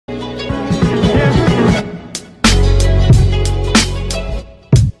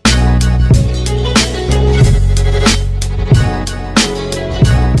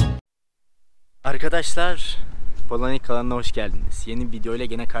arkadaşlar, Polonya kanalına hoş geldiniz. Yeni bir video ile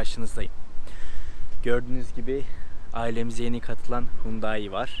gene karşınızdayım. Gördüğünüz gibi ailemize yeni katılan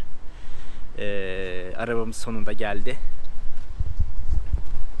Hyundai var. Arabamız sonunda geldi.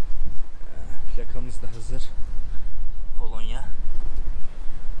 Plakamız da hazır. Polonya.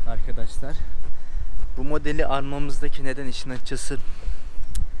 Arkadaşlar, bu modeli almamızdaki neden işin açıkçası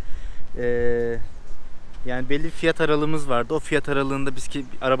yani belli bir fiyat aralığımız vardı. O fiyat aralığında biz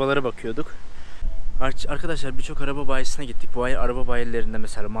arabalara bakıyorduk. Arkadaşlar, birçok araba bayisine gittik. Bu ay araba bayilerinde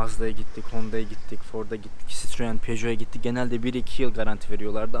mesela Mazda'ya gittik, Honda'ya gittik, Ford'a gittik, Citroen, Peugeot'a gittik. Genelde 1-2 yıl garanti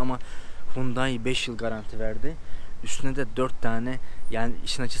veriyorlardı ama Hyundai 5 yıl garanti verdi. Üstüne de 4 tane, yani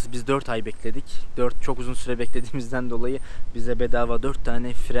işin açıkçası biz 4 ay bekledik. 4 çok uzun süre beklediğimizden dolayı bize bedava 4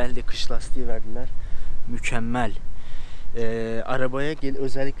 tane frelli kış lastiği verdiler. Mükemmel. Arabaya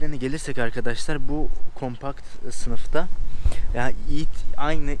özelliklerine gelirsek arkadaşlar, bu kompakt sınıfta. Yani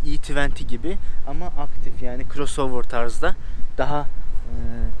aynı E20 gibi ama aktif, yani crossover tarzda, daha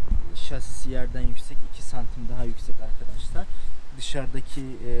şasisi yerden yüksek, 2 santim daha yüksek arkadaşlar. Dışarıdaki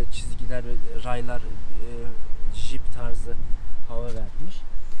çizgiler ve raylar Jeep tarzı hava vermiş.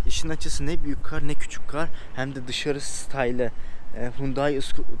 İşin açısı ne büyük kar ne küçük kar, hem de dışarı style'ı Hyundai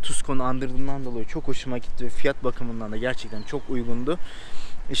Tucson'u andırdığından dolayı çok hoşuma gitti ve fiyat bakımından da gerçekten çok uygundu.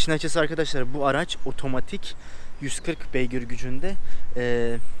 İşin açısı arkadaşlar, bu araç otomatik, 140 beygir gücünde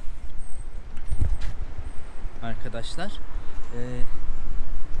arkadaşlar.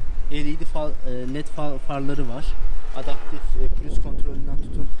 LED farları var. Adaptif cruise kontrolünden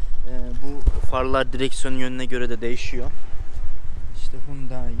tutun, bu farlar direksiyon yönüne göre de değişiyor. İşte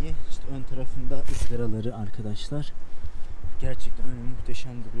Hyundai, işte ön tarafında ızgaraları arkadaşlar. Gerçekten önü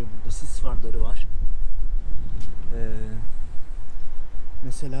muhteşem duruyor. Burada sis farları var.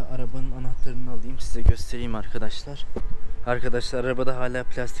 Mesela arabanın anahtarını alayım, size göstereyim arkadaşlar. Arkadaşlar, arabada hala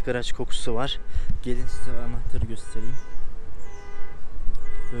plastik araç kokusu var. Gelin size anahtarı göstereyim.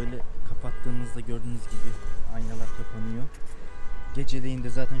 Böyle kapattığımızda gördüğünüz gibi aynalar kapanıyor. Geceleyin de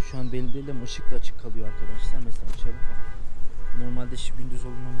zaten şu an belli değil ama ışık da açık kalıyor arkadaşlar. Mesela açalım. Normalde gündüz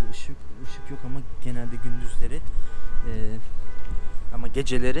olduğundan ışık yok ama genelde gündüzleri ama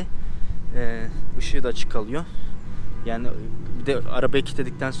geceleri ışığı da açık kalıyor. Yani bir de arabayı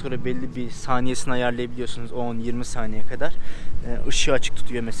kilitledikten sonra belli bir saniyesini ayarlayabiliyorsunuz, 10-20 saniye kadar. Işığı açık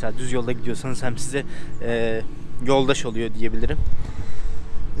tutuyor mesela, düz yolda gidiyorsanız hem size yoldaş oluyor diyebilirim.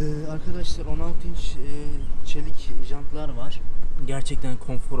 Arkadaşlar, 16 inç çelik jantlar var. Gerçekten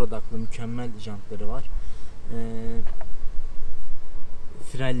konfor odaklı, mükemmel jantları var.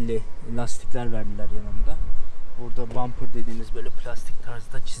 Frelli lastikler verdiler yanımda. Burada bumper dediğimiz böyle plastik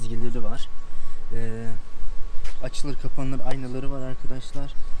tarzda çizgileri var. Açılır kapanır aynaları var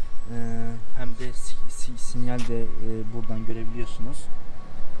arkadaşlar. Hem de sinyal de buradan görebiliyorsunuz.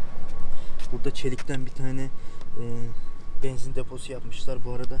 Burada çelikten bir tane benzin deposu yapmışlar.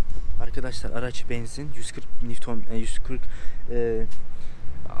 Bu arada arkadaşlar, araç benzin 140 Newton 140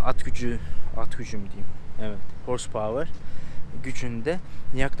 at gücü mü diyeyim? Evet, horsepower gücünde.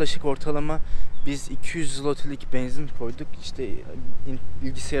 Yaklaşık ortalama biz 200 zlotylik benzin koyduk. İşte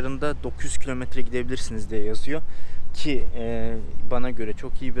bilgisayarında 900 kilometre gidebilirsiniz diye yazıyor ki bana göre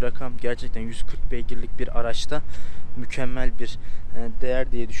çok iyi bir rakam. Gerçekten 140 beygirlik bir araçta mükemmel bir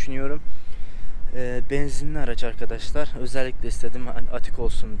değer diye düşünüyorum. Benzinli araç arkadaşlar. Özellikle istedim atik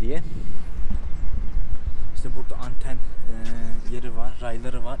olsun diye. İşte burada anten yeri var,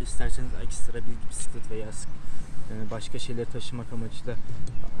 rayları var. İsterseniz ekstra bir bisiklet veya başka şeyleri taşımak amacıyla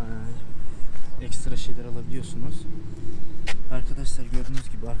ekstra şeyler alabiliyorsunuz. Arkadaşlar, gördüğünüz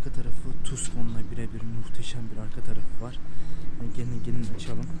gibi arka tarafı Tucson'la birebir muhteşem bir arka tarafı var. Yani gelin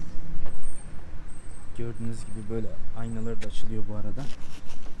açalım. Gördüğünüz gibi böyle aynaları da açılıyor bu arada.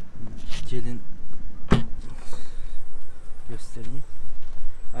 Gelin göstereyim.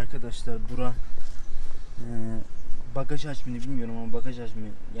 Arkadaşlar, bura bagaj hacmini bilmiyorum ama bagaj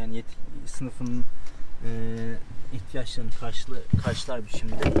hacmi, yani sınıfının ihtiyaçlarını karşılar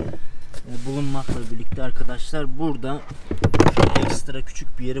biçimde bulunmakla birlikte arkadaşlar, burada ekstra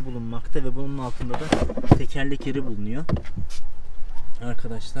küçük bir yeri bulunmakta ve bunun altında da tekerlek yeri bulunuyor.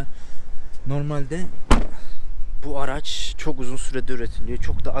 Arkadaşlar, normalde bu araç çok uzun sürede üretiliyor.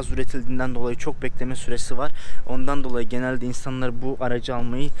 Çok da az üretildiğinden dolayı çok bekleme süresi var. Ondan dolayı genelde insanlar bu aracı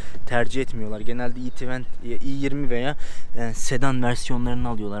almayı tercih etmiyorlar. Genelde i20 veya sedan versiyonlarını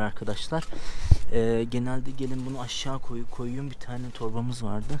alıyorlar arkadaşlar. Genelde gelin bunu aşağı koyuyorum. Bir tane torbamız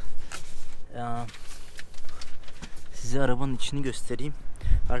vardı. Size arabanın içini göstereyim.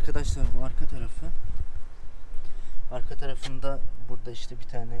 Arkadaşlar, bu arka tarafında burada işte bir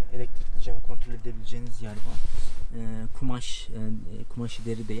tane elektrikli cam kontrol edebileceğiniz yer var. Kumaşı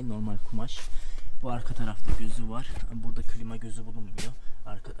deri değil, normal kumaş. Bu arka tarafta gözü var. Burada klima gözü bulunmuyor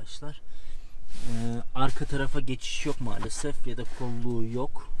arkadaşlar. Arka tarafa geçiş yok maalesef ya da kolluğu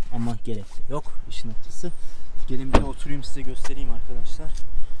yok ama gerek de yok işin açısı. Gelin bir oturayım size göstereyim arkadaşlar.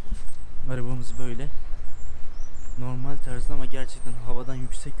 Arabamız böyle. Normal tarzda ama gerçekten havadan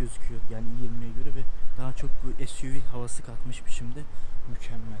yüksek gözüküyor. Yani i20'ye göre ve daha çok bu SUV havası katmış biçimde.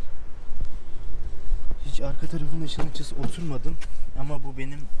 Mükemmel. Hiç arka tarafında işin açısı oturmadım. Ama bu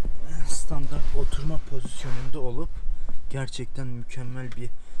benim standart oturma pozisyonunda olup gerçekten mükemmel bir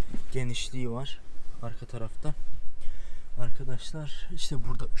genişliği var arka tarafta. Arkadaşlar işte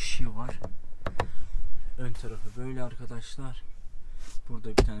burada ışığı var. Ön tarafı böyle arkadaşlar. Burada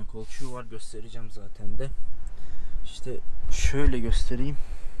bir tane kolçuğu var. Göstereceğim zaten de. İşte şöyle göstereyim.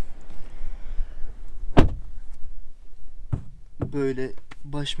 Böyle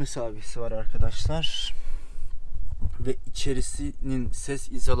baş mesafesi var arkadaşlar. Ve içerisinin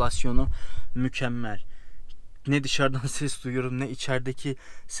ses izolasyonu mükemmel. Ne dışarıdan ses duyuyorum ne içerideki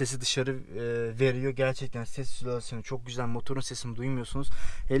sesi dışarı veriyor. Gerçekten ses izolasyonu çok güzel. Motorun sesini duymuyorsunuz.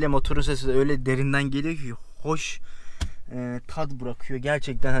 Hele motorun sesi de öyle derinden geliyor ki hoş tad bırakıyor.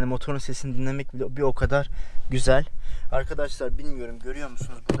 Gerçekten hani motorun sesini dinlemek bile bir o kadar güzel. Arkadaşlar bilmiyorum görüyor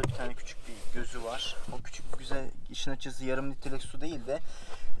musunuz? Burada bir tane küçük bir gözü var. O küçük güzel işin açısı yarım litrelik su değil de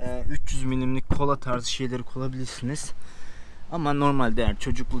 300 milimlik kola tarzı şeyleri kullanabilirsiniz. Ama normalde eğer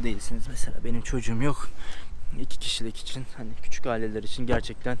çocuklu değilsiniz, mesela benim çocuğum yok, 2 kişilik için, hani küçük aileler için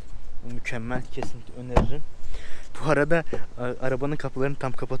gerçekten mükemmel, kesinlikle öneririm. Bu arada arabanın kapılarını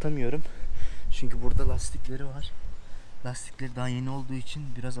tam kapatamıyorum. Çünkü burada lastikleri var. Lastikleri daha yeni olduğu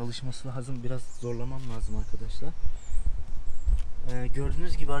için biraz alışması lazım. Biraz zorlamam lazım arkadaşlar.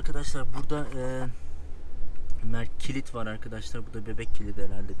 Gördüğünüz gibi arkadaşlar burada kilit var arkadaşlar. Bu da bebek kilidi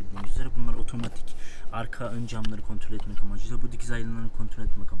herhalde bildiğiniz üzere. Bunlar otomatik. Arka ön camları kontrol etmek amacıyla. Bu dikiz aynalarını kontrol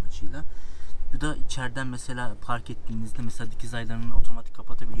etmek amacıyla. Bu da içeriden mesela park ettiğinizde mesela dikiz aynalarını otomatik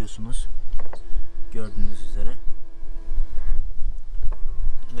kapatabiliyorsunuz. Gördüğünüz üzere.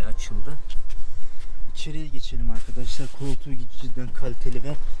 Ve açıldı. İçeriye geçelim arkadaşlar. Koltuğu cidden kaliteli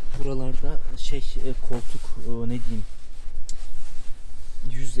ve buralarda koltuk ne diyeyim,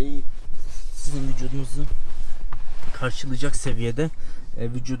 yüzeyi sizin vücudunuzu karşılayacak seviyede.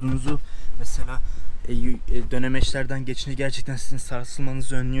 Vücudunuzu mesela dönemeçlerden geçince gerçekten sizin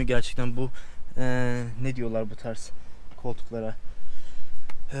sarsılmanızı önlüyor. Gerçekten bu ne diyorlar bu tarz koltuklara,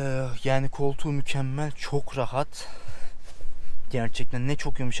 yani koltuğu mükemmel, çok rahat. Gerçekten ne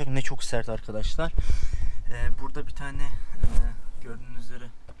çok yumuşak ne çok sert arkadaşlar. Burada bir tane gördüğünüz üzere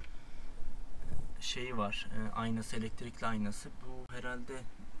şeyi var. Aynası, elektrikli aynası. Bu herhalde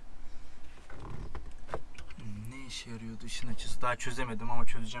ne işe yarıyordu işin açısı. Daha çözemedim ama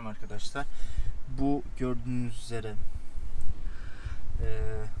çözeceğim arkadaşlar. Bu gördüğünüz üzere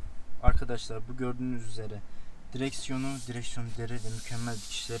arkadaşlar bu gördüğünüz üzere direksiyon deri ve mükemmel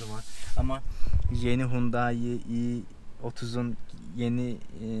dikişleri var. Ama yeni Hyundai i30'un yeni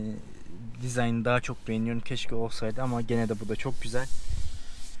dizaynını daha çok beğeniyorum. Keşke olsaydı ama gene de bu da çok güzel.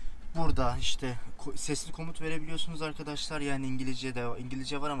 Burada işte sesli komut verebiliyorsunuz arkadaşlar. Yani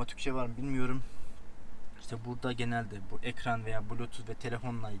İngilizce var ama Türkçe var mı bilmiyorum. İşte burada genelde bu ekran veya Bluetooth ve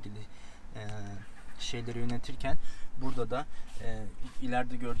telefonla ilgili şeyleri yönetirken burada da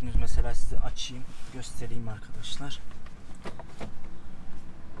ileride gördüğünüz, mesela size açayım göstereyim arkadaşlar.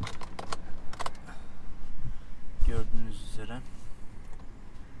 Gördüğünüz üzere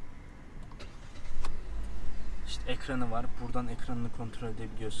işte ekranı var. Buradan ekranını kontrol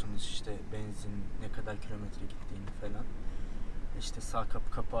edebiliyorsunuz. İşte benzin ne kadar kilometre gittiğini falan. İşte sağ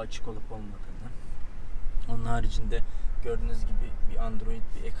kapağı açık olup olmadığını. Onun haricinde gördüğünüz gibi bir Android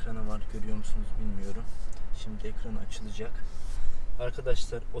bir ekranı var. Görüyor musunuz bilmiyorum. Şimdi ekranı açılacak.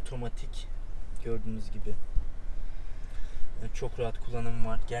 Arkadaşlar otomatik, gördüğünüz gibi. Çok rahat kullanım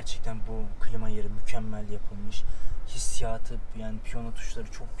var. Gerçekten bu klima yeri mükemmel yapılmış. Hissiyatı, yani piyano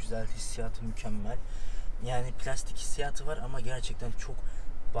tuşları çok güzel. Hissiyatı mükemmel. Yani plastik hissiyatı var ama gerçekten çok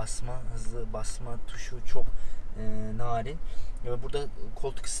hızlı basma tuşu çok narin. Ve burada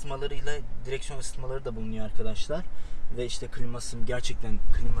koltuk ısıtmalarıyla direksiyon ısıtmaları da bulunuyor arkadaşlar. Ve işte gerçekten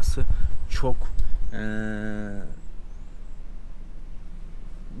kliması çok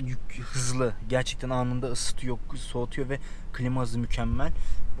hızlı. Gerçekten anında ısıtıyor, soğutuyor ve klima hızı mükemmel.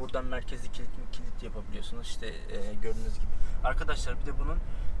 Buradan merkezi kilit yapabiliyorsunuz. İşte gördüğünüz gibi. Arkadaşlar bir de bunun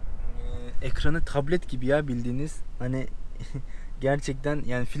ekranı tablet gibi ya, bildiğiniz. Hani gerçekten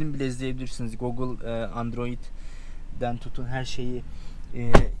yani film bile izleyebilirsiniz. Google, Android'den tutun her şeyi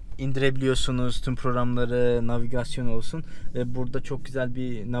indirebiliyorsunuz. Tüm programları, navigasyon olsun. Ve burada çok güzel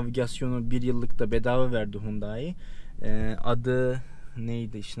bir navigasyonu 1 yıllık da bedava verdi Hyundai. Adı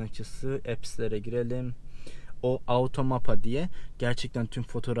neydi işin açısı? Apps'lere girelim. O Automapa diye gerçekten tüm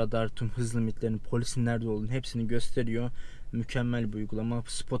fotoradar, tüm hız limitlerinin, polisin nerede olduğunu hepsini gösteriyor. Mükemmel bir uygulama.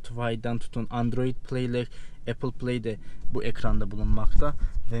 Spotify'dan tutun Android Play ile Apple Play'de bu ekranda bulunmakta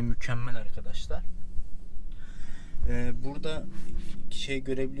ve mükemmel arkadaşlar. Burada şey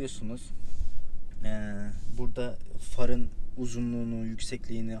görebiliyorsunuz. Burada farın uzunluğunu,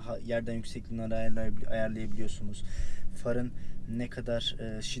 yüksekliğini, yerden yüksekliğini ayarlayabiliyorsunuz. Farın ne kadar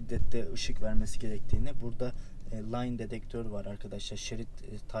şiddette ışık vermesi gerektiğini. Burada line dedektör var arkadaşlar, şerit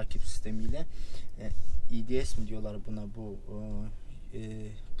takip sistemiyle. EDS mi diyorlar buna, bu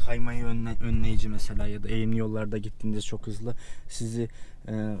kaymayı önleyici mesela, ya da eğimli yollarda gittiğinizde çok hızlı sizi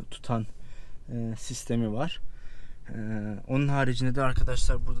tutan sistemi var. Onun haricinde de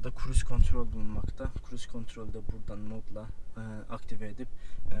arkadaşlar burada da cruise kontrol bulunmakta. Cruise kontrolü de buradan modla aktive edip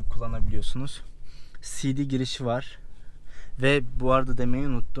kullanabiliyorsunuz. CD girişi var. Ve bu arada demeyi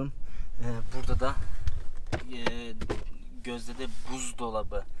unuttum. Burada da gözde de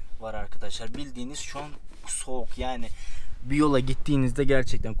buzdolabı var arkadaşlar. Bildiğiniz şu an soğuk, yani bir yola gittiğinizde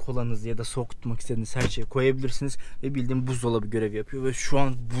gerçekten kolanızı ya da soğuk tutmak istediğiniz her şeyi koyabilirsiniz ve bildiğin buzdolabı görevi yapıyor ve şu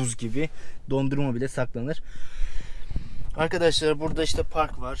an buz gibi, dondurma bile saklanır. Arkadaşlar burada işte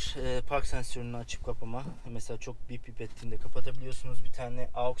park var. Park sensörünü açıp kapama. Mesela çok bip bip ettiğinde kapatabiliyorsunuz. Bir tane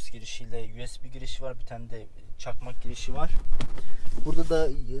AUX girişiyle USB girişi var. Bir tane de çakmak girişi var. Burada da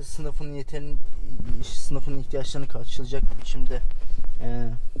sınıfın ihtiyaçlarını karşılayacak biçimde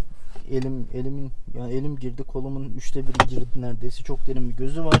elim girdi, kolumun 1/3 girdi neredeyse. Çok derin bir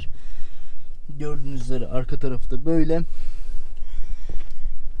gözü var. Gördüğünüz üzere arka tarafı da böyle.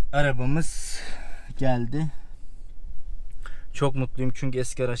 Arabamız geldi. Çok mutluyum çünkü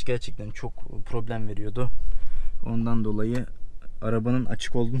eski araç gerçekten çok problem veriyordu. Ondan dolayı arabanın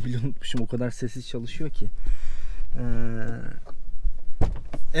açık olduğunu bile unutmuşum. O kadar sessiz çalışıyor ki.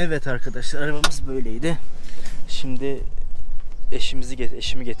 Evet arkadaşlar, arabamız böyleydi. Şimdi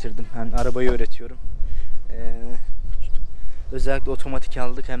eşimi getirdim. Yani arabayı öğretiyorum. Özellikle otomatik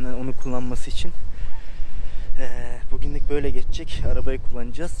aldık, hem de onu kullanması için. Bugünlük böyle geçecek. Arabayı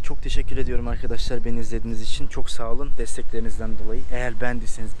kullanacağız. Çok teşekkür ediyorum arkadaşlar beni izlediğiniz için. Çok sağ olun desteklerinizden dolayı. Eğer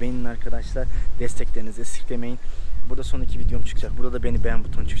beğendiyseniz beğenin arkadaşlar. Desteklerinizi esirgemeyin. Burada son 2 videom çıkacak. Burada da beni beğen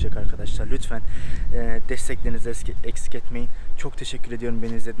butonu çıkacak arkadaşlar. Lütfen desteklerinizi eksik etmeyin. Çok teşekkür ediyorum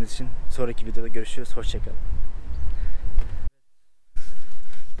beni izlediğiniz için. Sonraki videoda görüşürüz. Hoşçakalın.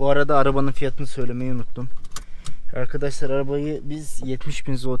 Bu arada arabanın fiyatını söylemeyi unuttum. Arkadaşlar arabayı biz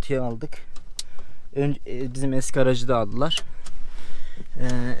 70.000 zloty'ye aldık. Bizim eski aracı da aldılar.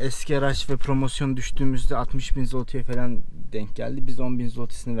 Eski araç ve promosyon düştüğümüzde 60.000 zloty'ye falan denk geldi. Biz 10.000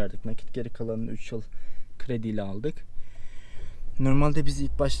 zloty'sini verdik nakit. Geri kalanını 3 yıl krediyle aldık. Normalde biz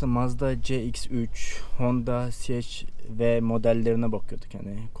ilk başta Mazda CX-3, Honda CH ve modellerine bakıyorduk.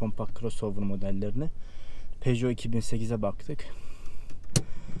 Yani kompakt crossover modellerine. Peugeot 2008'e baktık.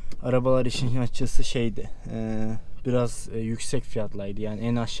 Arabalar işin açıkçası şeydi. Biraz yüksek fiyatlaydı. Yani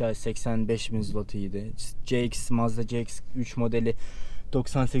en aşağı 85.000 zloty'ydi. Mazda CX-3 modeli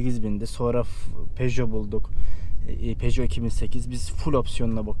 98.000'di. Sonra Peugeot bulduk. Peugeot 2008. Biz full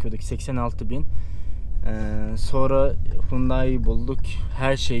opsiyonuna bakıyorduk. 86.000. Sonra Hyundai bulduk.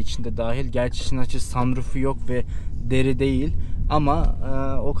 Her şey içinde dahil. Gerçi işin açıkçası sunroofu yok ve deri değil. Ama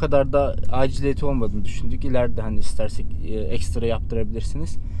o kadar da aciliyeti olmadığını düşündük. İleride hani istersek ekstra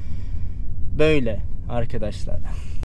yaptırabilirsiniz. Böyle arkadaşlar.